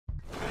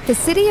The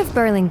City of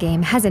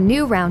Burlingame has a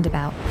new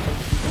roundabout,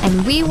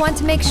 and we want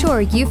to make sure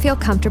you feel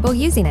comfortable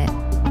using it.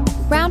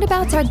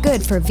 Roundabouts are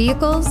good for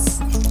vehicles,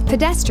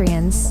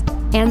 pedestrians,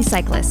 and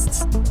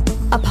cyclists.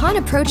 Upon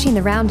approaching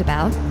the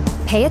roundabout,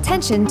 pay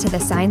attention to the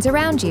signs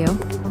around you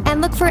and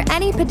look for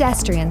any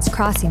pedestrians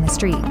crossing the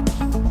street.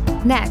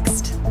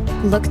 Next,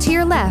 look to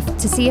your left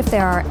to see if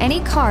there are any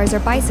cars or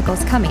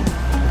bicycles coming.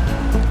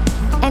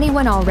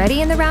 Anyone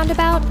already in the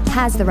roundabout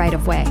has the right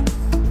of way.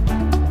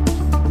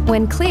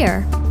 When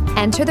clear,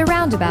 enter the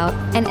roundabout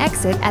and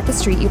exit at the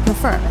street you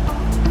prefer,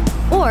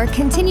 or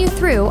continue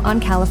through on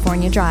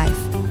California Drive.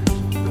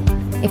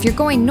 If you're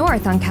going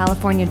north on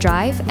California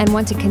Drive and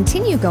want to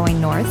continue going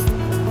north,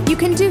 you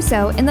can do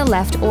so in the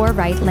left or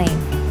right lane.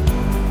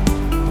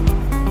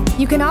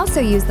 You can also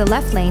use the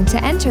left lane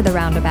to enter the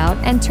roundabout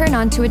and turn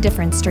onto a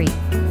different street.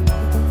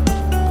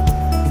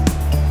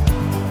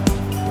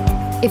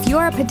 If you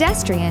are a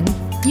pedestrian,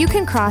 you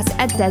can cross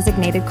at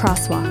designated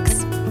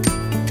crosswalks.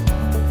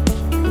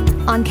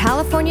 On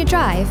California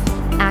Drive,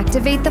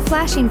 activate the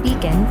flashing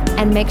beacon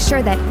and make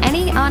sure that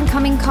any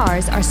oncoming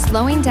cars are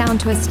slowing down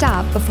to a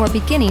stop before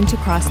beginning to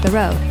cross the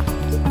road.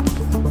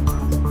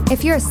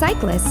 If you're a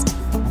cyclist,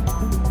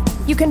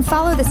 you can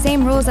follow the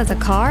same rules as a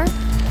car,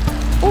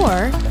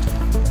 or,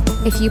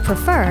 if you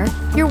prefer,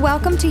 you're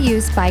welcome to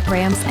use bike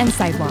ramps and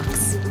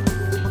sidewalks.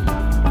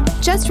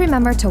 Just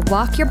remember to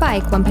walk your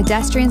bike when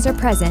pedestrians are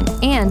present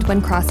and when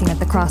crossing at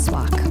the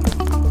crosswalk.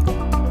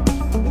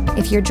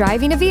 If you're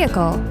driving a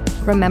vehicle,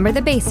 remember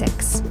the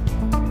basics.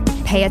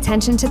 Pay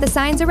attention to the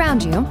signs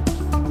around you.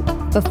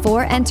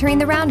 Before entering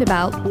the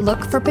roundabout,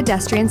 look for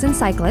pedestrians and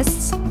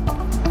cyclists.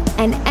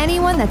 And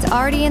anyone that's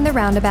already in the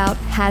roundabout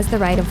has the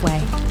right of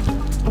way.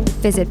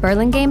 Visit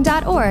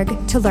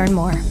burlingame.org to learn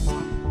more.